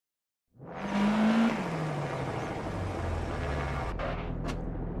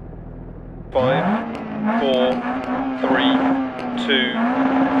5, 4, 3, 2,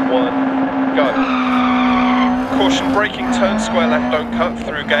 1, go. Caution braking, turn square left, don't cut,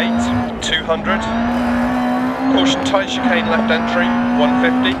 through gate, 200. Caution tight chicane left entry,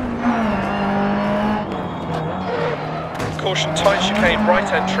 150. Caution tight chicane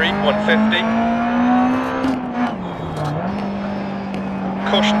right entry, 150.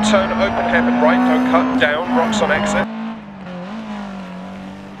 Caution turn open hairpin right, don't cut, down, rocks on exit.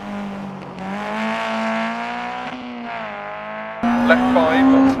 Left 5.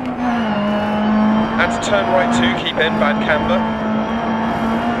 And turn right 2, keep in, bad camber.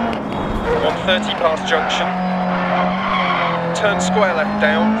 130 past junction. Turn square left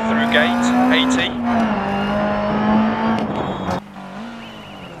down, through gate, 80.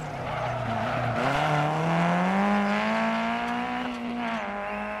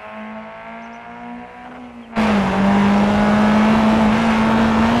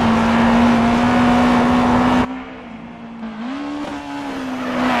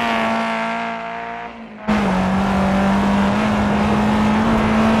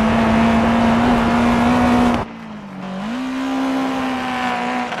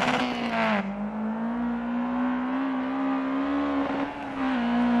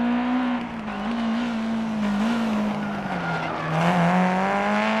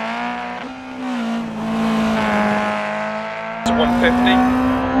 To 150.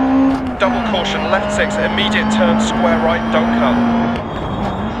 Double caution, left 6, immediate turn, square right, don't cut.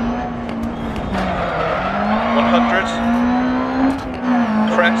 100.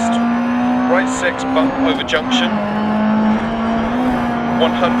 Crest, right 6, bump over junction.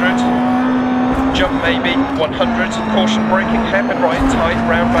 100. Jump maybe, 100. Caution braking, hairpin right, tight,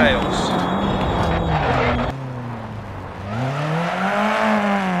 round bales.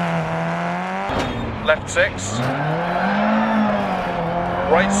 Left 6.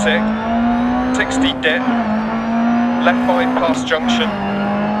 Right 6, 60 dip, left 5 past junction,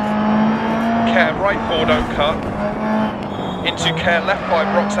 care right 4 don't cut, into care left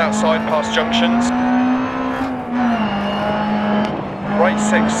 5 rocks outside past junctions, right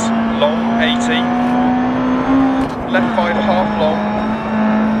 6 long 80, left 5 half long,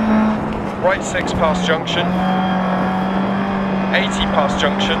 right 6 past junction, 80 past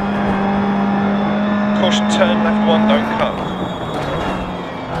junction, caution turn left 1 don't cut.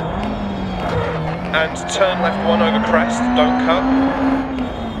 And turn left 1 over crest, don't cut.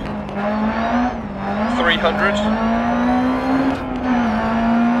 300.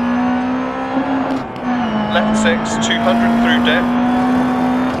 Left 6, 200 through dip.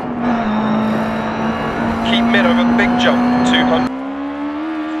 Keep mid over big jump, 200.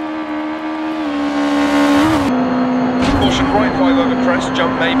 Caution right 5 over crest,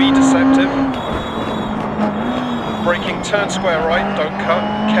 jump maybe, deceptive. Braking, turn square right, don't cut,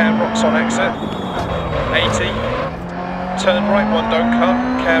 care rocks on exit. 80. Turn right 1, don't cut,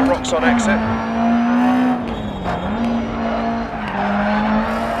 care rocks on exit.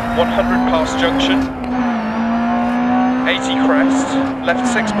 100 past junction. 80 crest. Left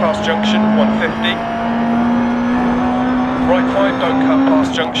 6 past junction, 150. Right 5, don't cut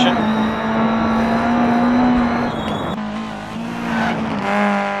past junction.